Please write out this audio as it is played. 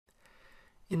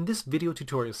In this video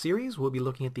tutorial series, we'll be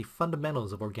looking at the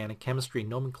fundamentals of organic chemistry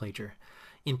nomenclature.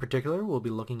 In particular, we'll be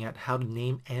looking at how to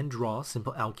name and draw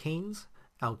simple alkanes,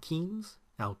 alkenes,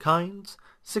 alkynes,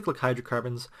 cyclic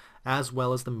hydrocarbons, as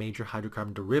well as the major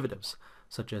hydrocarbon derivatives,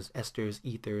 such as esters,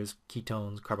 ethers,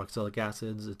 ketones, carboxylic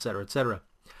acids, etc., etc.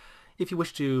 If you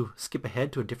wish to skip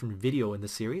ahead to a different video in the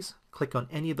series, click on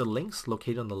any of the links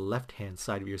located on the left-hand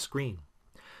side of your screen.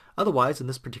 Otherwise, in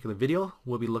this particular video,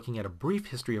 we'll be looking at a brief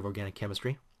history of organic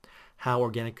chemistry, how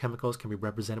organic chemicals can be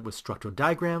represented with structural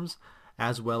diagrams,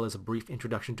 as well as a brief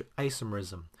introduction to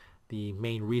isomerism, the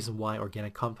main reason why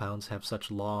organic compounds have such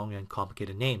long and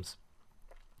complicated names.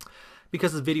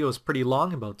 Because this video is pretty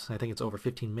long, I think it's over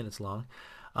 15 minutes long,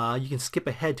 you can skip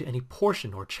ahead to any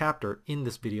portion or chapter in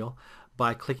this video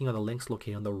by clicking on the links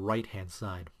located on the right-hand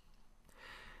side.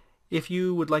 If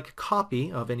you would like a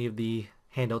copy of any of the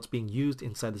handouts being used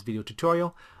inside this video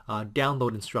tutorial,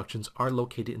 download instructions are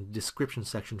located in the description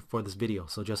section for this video.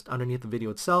 So just underneath the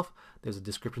video itself, there's a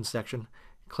description section.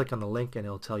 Click on the link and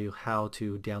it'll tell you how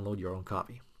to download your own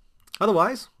copy.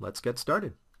 Otherwise, let's get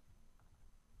started.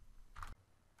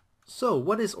 So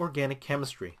what is organic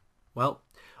chemistry? Well,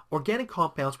 organic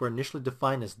compounds were initially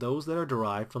defined as those that are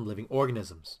derived from living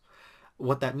organisms.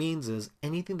 What that means is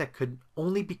anything that could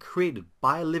only be created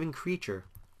by a living creature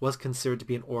was considered to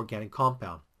be an organic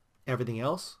compound. Everything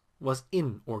else was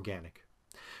inorganic.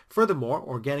 Furthermore,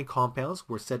 organic compounds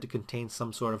were said to contain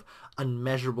some sort of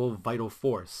unmeasurable vital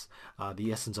force,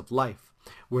 the essence of life,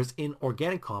 whereas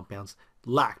inorganic compounds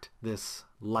lacked this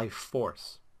life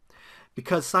force.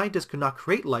 Because scientists could not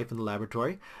create life in the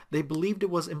laboratory, they believed it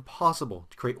was impossible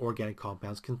to create organic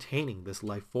compounds containing this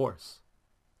life force.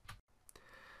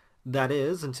 That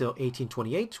is, until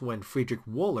 1828, when Friedrich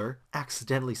Wöhler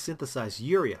accidentally synthesized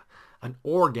urea, an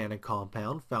organic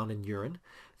compound found in urine,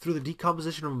 through the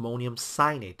decomposition of ammonium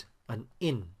cyanate, an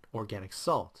inorganic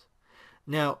salt.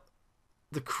 Now,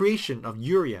 the creation of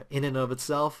urea in and of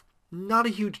itself, not a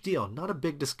huge deal, not a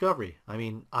big discovery. I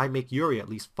mean, I make urea at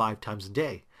least 5 times a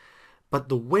day. But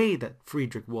the way that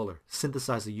Friedrich Wöhler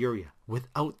synthesized the urea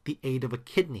without the aid of a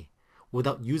kidney,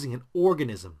 without using an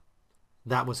organism,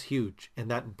 that was huge,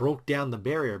 and that broke down the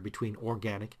barrier between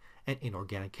organic and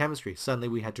inorganic chemistry. Suddenly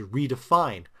we had to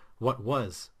redefine what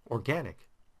was organic.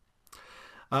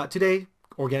 Today,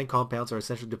 organic compounds are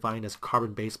essentially defined as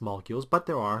carbon-based molecules, but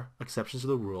there are exceptions to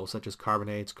the rule, such as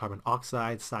carbonates, carbon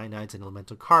oxides, cyanides, and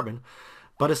elemental carbon.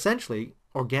 But essentially,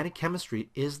 organic chemistry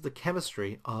is the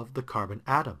chemistry of the carbon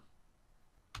atom.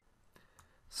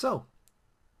 So,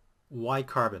 why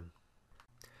carbon?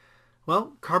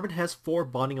 Well, carbon has 4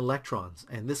 bonding electrons,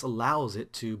 and this allows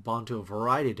it to bond to a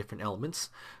variety of different elements,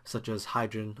 such as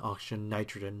hydrogen, oxygen,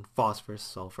 nitrogen, phosphorus,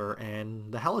 sulfur,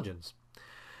 and the halogens.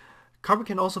 Carbon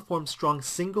can also form strong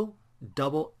single,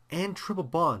 double, and triple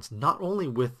bonds, not only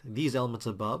with these elements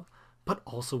above, but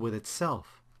also with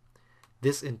itself.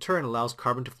 This in turn allows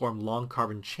carbon to form long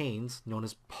carbon chains known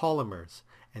as polymers,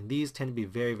 and these tend to be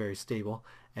very, very stable,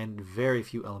 and very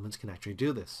few elements can actually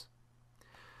do this.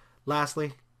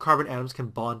 Lastly, carbon atoms can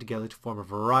bond together to form a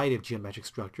variety of geometric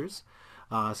structures,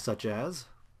 such as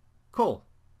coal,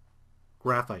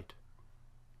 graphite,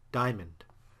 diamond,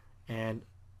 and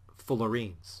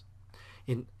fullerenes.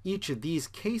 In each of these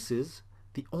cases,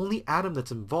 the only atom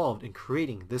that's involved in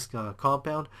creating this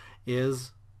compound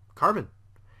is carbon.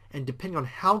 And depending on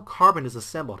how carbon is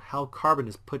assembled, how carbon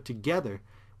is put together,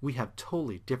 we have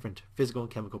totally different physical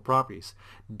and chemical properties.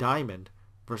 Diamond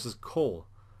versus coal.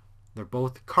 They're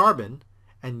both carbon,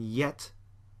 and yet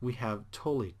we have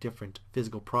totally different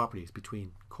physical properties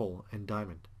between coal and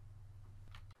diamond.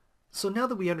 So now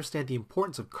that we understand the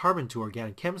importance of carbon to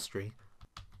organic chemistry,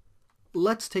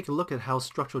 let's take a look at how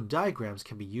structural diagrams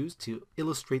can be used to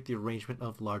illustrate the arrangement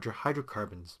of larger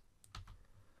hydrocarbons.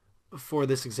 For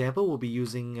this example, we'll be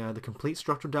using the complete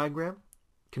structural diagram,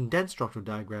 condensed structural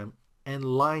diagram, and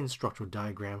line structural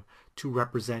diagram to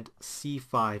represent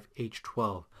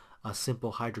C5H12, a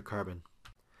simple hydrocarbon.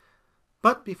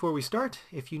 But before we start,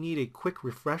 if you need a quick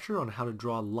refresher on how to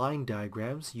draw line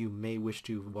diagrams, you may wish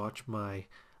to watch my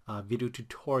video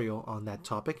tutorial on that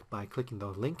topic by clicking the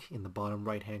link in the bottom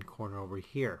right hand corner over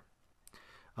here.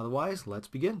 Otherwise, let's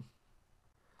begin.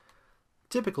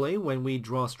 Typically, when we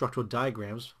draw structural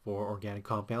diagrams for organic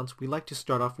compounds, we like to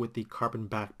start off with the carbon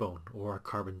backbone, or a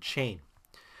carbon chain.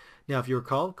 Now, if you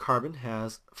recall, carbon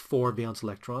has 4 valence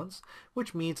electrons,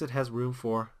 which means it has room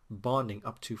for bonding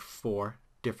up to 4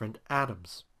 different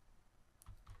atoms.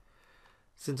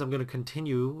 Since I'm going to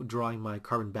continue drawing my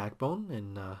carbon backbone,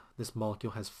 and this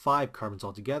molecule has 5 carbons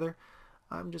altogether,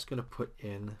 I'm just going to put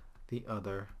in the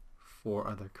other 4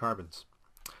 other carbons.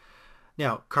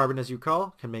 Now, carbon, as you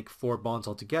recall, can make 4 bonds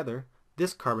altogether,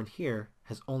 This carbon here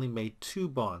has only made 2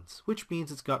 bonds, which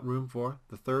means it's got room for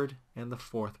the 3rd and the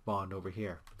 4th bond over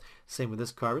here. Same with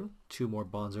this carbon, 2 more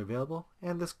bonds are available,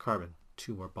 and this carbon,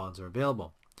 2 more bonds are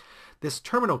available. This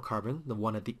terminal carbon, the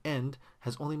one at the end,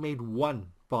 has only made 1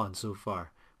 bond so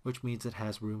far, which means it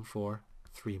has room for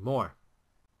 3 more.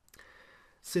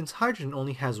 Since hydrogen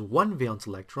only has 1 valence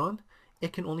electron,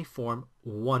 it can only form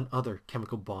 1 other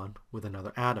chemical bond with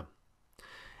another atom.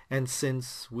 And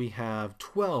since we have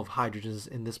 12 hydrogens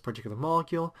in this particular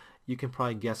molecule, you can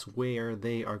probably guess where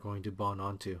they are going to bond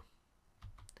onto.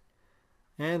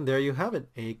 And there you have it,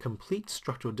 a complete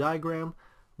structural diagram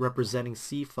representing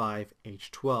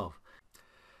C5H12.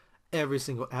 Every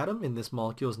single atom in this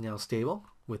molecule is now stable,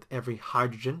 with every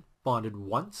hydrogen bonded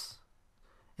once,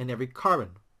 and every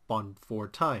carbon bonded 4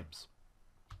 times.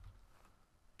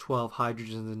 12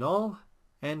 hydrogens in all,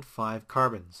 and 5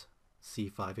 carbons,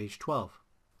 C5H12.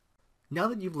 Now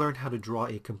that you've learned how to draw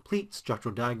a complete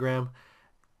structural diagram,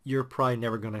 you're probably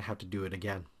never going to have to do it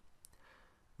again.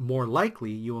 More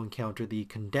likely, you'll encounter the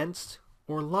condensed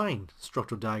or line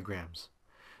structural diagrams.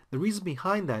 The reason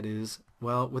behind that is,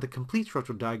 well, with a complete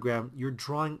structural diagram, you're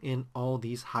drawing in all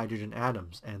these hydrogen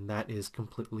atoms, and that is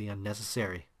completely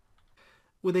unnecessary.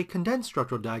 With a condensed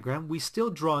structural diagram, we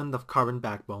still draw in the carbon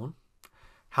backbone.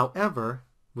 However,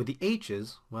 with the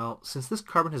H's, well, since this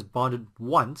carbon has bonded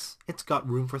once, it's got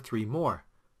room for 3 more.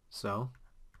 So,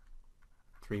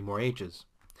 3 more H's.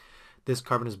 This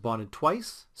carbon is bonded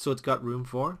twice, so it's got room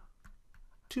for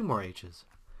 2 more H's.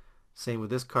 Same with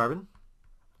this carbon,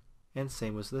 and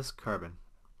same with this carbon.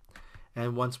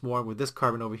 And once more, with this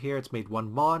carbon over here, it's made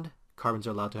 1 bond. Carbons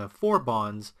are allowed to have 4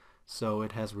 bonds, so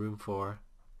it has room for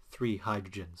 3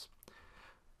 hydrogens.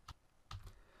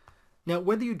 Now,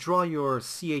 whether you draw your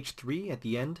CH3 at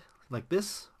the end like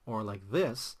this or like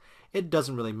this, it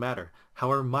doesn't really matter.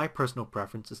 However, my personal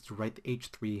preference is to write the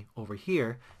H3 over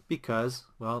here because,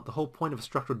 well, the whole point of a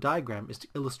structural diagram is to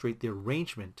illustrate the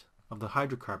arrangement of the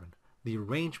hydrocarbon, the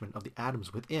arrangement of the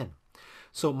atoms within.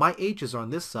 So my H's are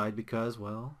on this side because,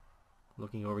 well,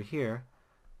 looking over here,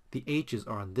 the H's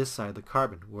are on this side of the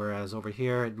carbon, whereas over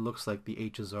here it looks like the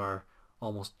H's are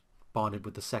almost bonded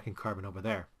with the second carbon over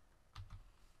there.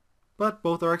 But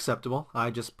both are acceptable. I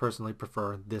just personally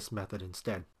prefer this method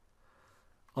instead.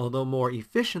 Although more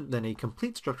efficient than a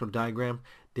complete structural diagram,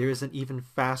 there is an even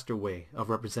faster way of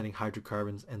representing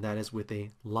hydrocarbons, and that is with a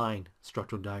line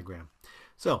structural diagram.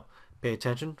 So, pay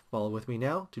attention, follow with me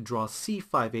now. To draw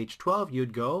C5H12,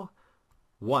 you'd go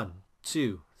 1,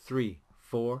 2, 3,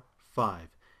 4, 5.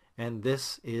 And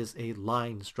this is a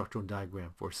line structural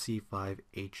diagram for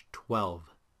C5H12.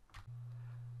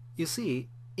 You see,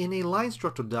 in a line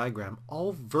structural diagram,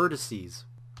 all vertices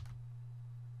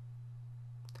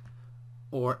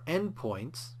or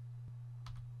endpoints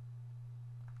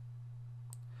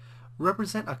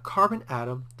represent a carbon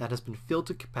atom that has been filled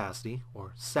to capacity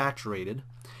or saturated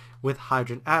with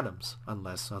hydrogen atoms,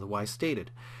 unless otherwise stated.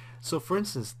 So for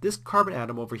instance, this carbon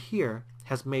atom over here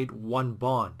has made 1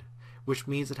 bond, which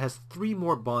means it has 3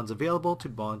 more bonds available to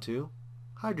bond to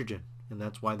hydrogen. And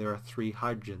that's why there are 3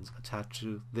 hydrogens attached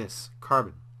to this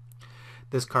carbon.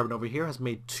 This carbon over here has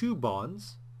made 2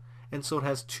 bonds, and so it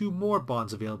has 2 more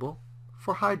bonds available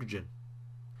for hydrogen.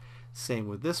 Same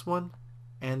with this one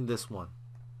and this one.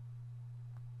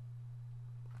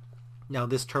 Now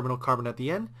this terminal carbon at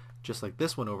the end, just like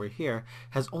this one over here,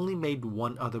 has only made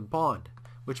 1 other bond,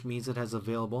 which means it has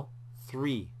available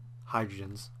 3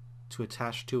 hydrogens to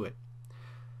attach to it.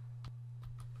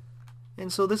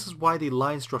 And so this is why the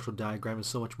line structural diagram is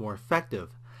so much more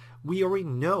effective. We already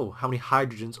know how many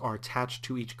hydrogens are attached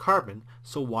to each carbon,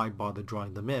 so why bother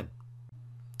drawing them in?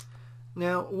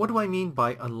 Now, what do I mean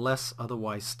by unless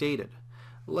otherwise stated?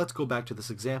 Let's go back to this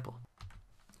example.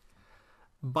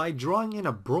 By drawing in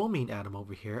a bromine atom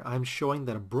over here, I'm showing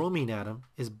that a bromine atom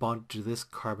is bonded to this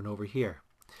carbon over here.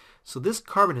 So this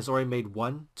carbon has already made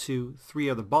 1, 2, 3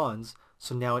 other bonds,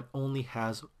 so now it only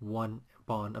has 1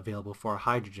 bond available for a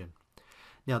hydrogen.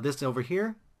 Now this over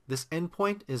here, this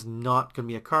endpoint is not going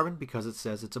to be a carbon because it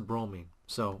says it's a bromine.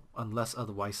 So unless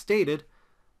otherwise stated,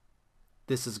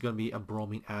 this is going to be a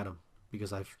bromine atom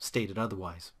because I've stated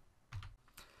otherwise.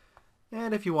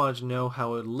 And if you wanted to know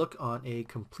how it would look on a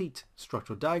complete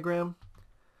structural diagram,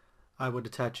 I would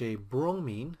attach a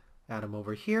bromine atom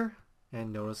over here,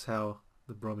 and notice how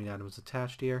the bromine atom is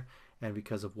attached here, and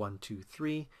because of 1, 2,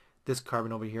 3, this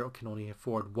carbon over here can only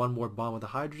afford 1 more bond with a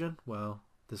hydrogen. Well,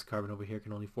 this carbon over here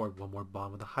can only afford 1 more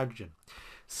bond with a hydrogen.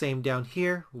 Same down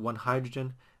here, 1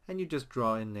 hydrogen, and you just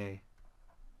draw in a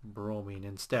bromine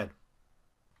instead.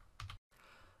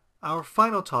 Our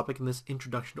final topic in this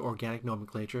introduction to organic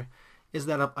nomenclature is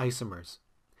that of isomers.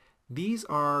 These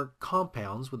are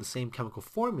compounds with the same chemical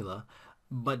formula,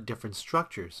 but different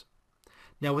structures.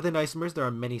 Now within isomers there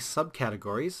are many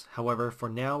subcategories. However, for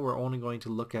now we're only going to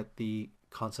look at the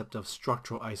concept of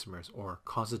structural isomers or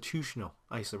constitutional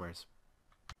isomers.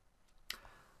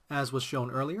 As was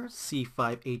shown earlier,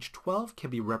 C5H12 can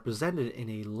be represented in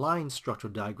a line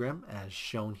structural diagram as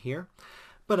shown here,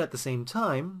 but at the same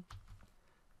time,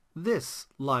 this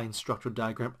line structural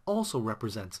diagram also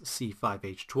represents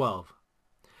C5H12.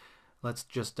 Let's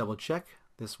just double check.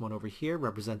 This one over here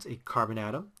represents a carbon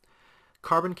atom.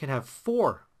 Carbon can have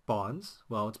 4 bonds.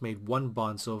 Well, it's made 1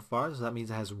 bond so far, so that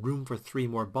means it has room for 3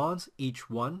 more bonds, each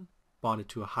one bonded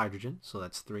to a hydrogen, so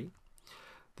that's 3.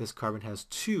 This carbon has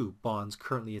 2 bonds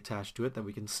currently attached to it that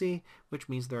we can see, which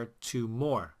means there are 2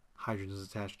 more hydrogens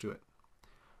attached to it.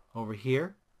 Over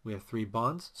here, we have 3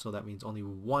 bonds, so that means only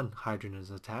 1 hydrogen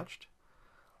is attached.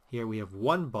 Here we have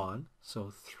 1 bond,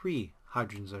 so 3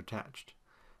 hydrogens are attached.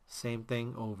 Same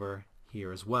thing over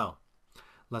here as well.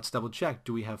 Let's double check.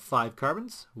 Do we have 5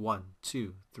 carbons? 1,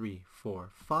 2, 3, 4,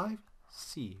 5.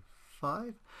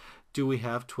 C5. Do we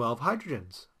have 12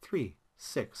 hydrogens? 3,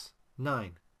 6,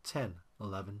 9, 10,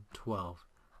 11, 12.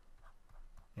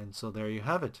 And so there you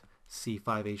have it.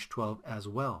 C5H12 as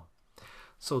well.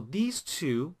 So these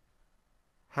two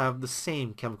have the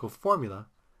same chemical formula,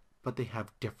 but they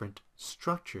have different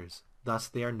structures. Thus,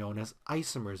 they are known as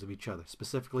isomers of each other,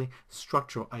 specifically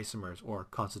structural isomers or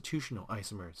constitutional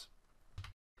isomers.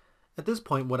 At this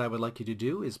point, what I would like you to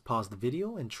do is pause the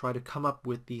video and try to come up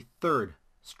with the third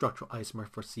structural isomer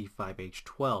for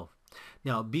C5H12.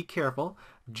 Now, be careful.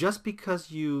 Just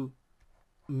because you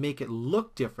make it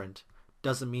look different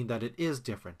doesn't mean that it is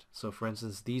different. So, for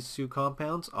instance, these two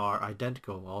compounds are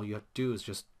identical. All you have to do is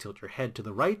just tilt your head to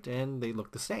the right and they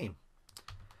look the same.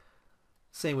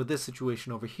 Same with this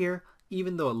situation over here.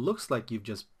 Even though it looks like you've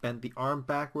just bent the arm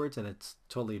backwards and it's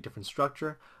totally a different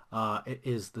structure, it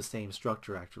is the same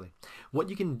structure actually. What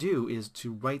you can do is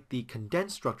to write the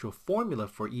condensed structural formula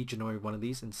for each and every one of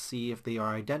these and see if they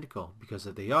are identical. Because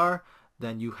if they are,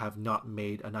 then you have not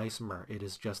made an isomer. It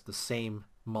is just the same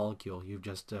molecule. You've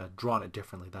just drawn it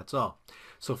differently, that's all.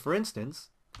 So for instance,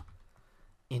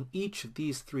 in each of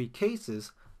these 3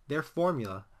 cases, their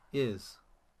formula is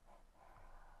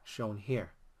shown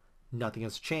here. Nothing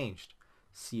has changed.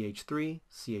 CH3,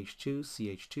 CH2,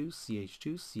 CH2,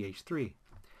 CH2, CH3.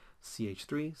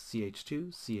 CH3,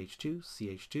 CH2, CH2,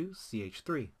 CH2,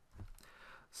 CH3.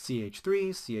 CH3,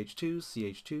 CH2,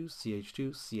 CH2,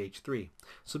 CH2, CH3.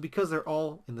 So because they're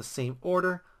all in the same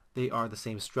order, they are the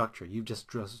same structure. You've just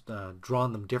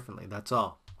drawn them differently, that's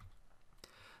all.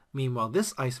 Meanwhile,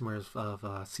 this isomer of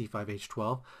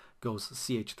C5H12 goes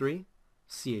CH3,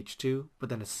 CH2, but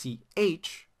then a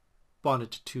CH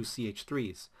bonded to 2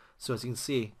 CH3s. So as you can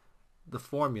see, the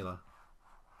formula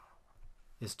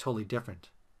is totally different.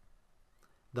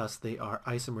 Thus, they are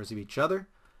isomers of each other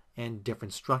and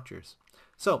different structures.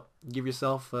 So, give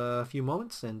yourself a few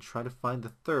moments and try to find the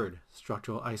third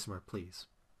structural isomer, please.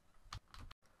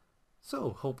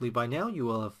 So, hopefully by now you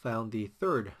will have found the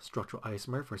third structural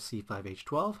isomer for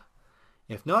C5H12.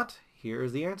 If not, here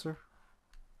is the answer.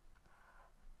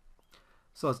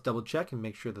 So let's double check and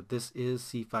make sure that this is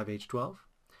C5H12.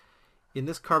 In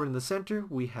this carbon in the center,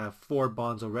 we have 4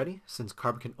 bonds already. Since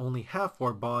carbon can only have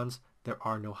 4 bonds, there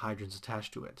are no hydrogens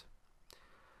attached to it.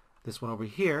 This one over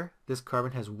here, this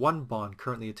carbon has 1 bond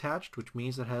currently attached, which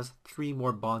means it has 3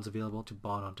 more bonds available to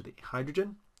bond onto the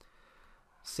hydrogen.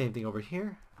 Same thing over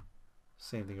here,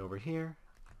 same thing over here,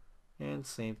 and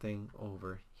same thing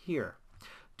over here.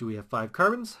 Do we have 5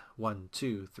 carbons? 1,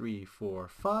 2, 3, 4,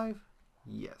 5.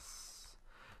 Yes.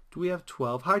 Do we have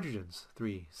 12 hydrogens?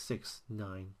 3, 6,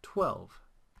 9, 12.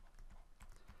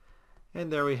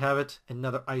 And there we have it,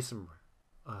 another isomer,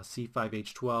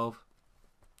 C5H12.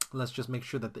 Let's just make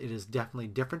sure that it is definitely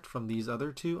different from these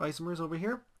other 2 isomers over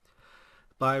here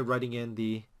by writing in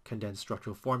the condensed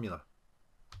structural formula.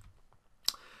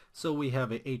 So we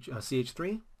have a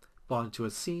CH3 bonded to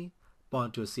a C,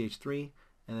 bonded to a CH3,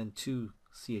 and then 2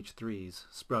 CH3s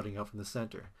sprouting out from the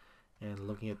center. And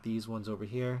looking at these ones over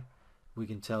here, we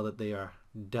can tell that they are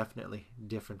definitely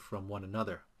different from one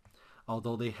another.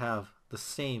 Although they have the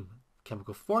same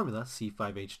chemical formula,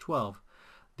 C5H12,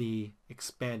 the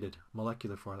expanded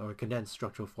molecular formula or condensed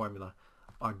structural formula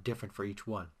are different for each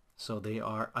one. So they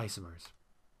are isomers.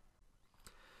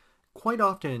 Quite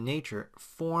often in nature,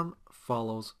 form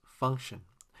follows function.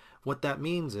 What that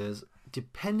means is,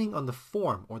 depending on the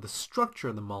form or the structure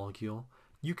of the molecule,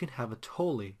 you can have a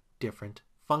totally different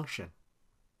function.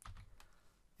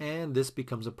 And this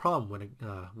becomes a problem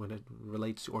when it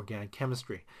relates to organic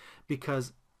chemistry,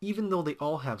 because even though they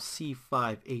all have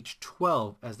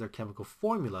C5H12 as their chemical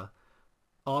formula,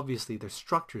 obviously their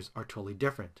structures are totally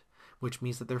different, which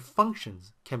means that their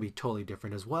functions can be totally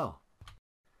different as well.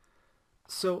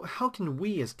 So how can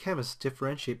we as chemists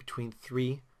differentiate between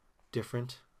three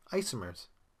different isomers?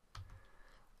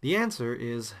 The answer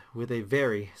is with a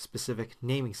very specific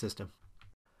naming system.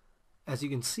 As you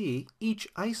can see,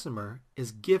 each isomer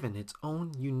is given its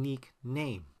own unique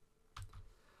name.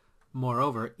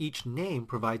 Moreover, each name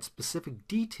provides specific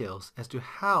details as to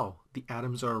how the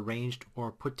atoms are arranged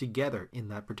or put together in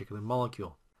that particular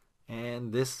molecule.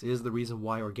 And this is the reason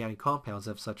why organic compounds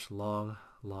have such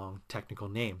long technical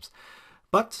names.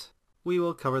 But we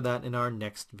will cover that in our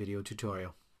next video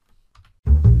tutorial.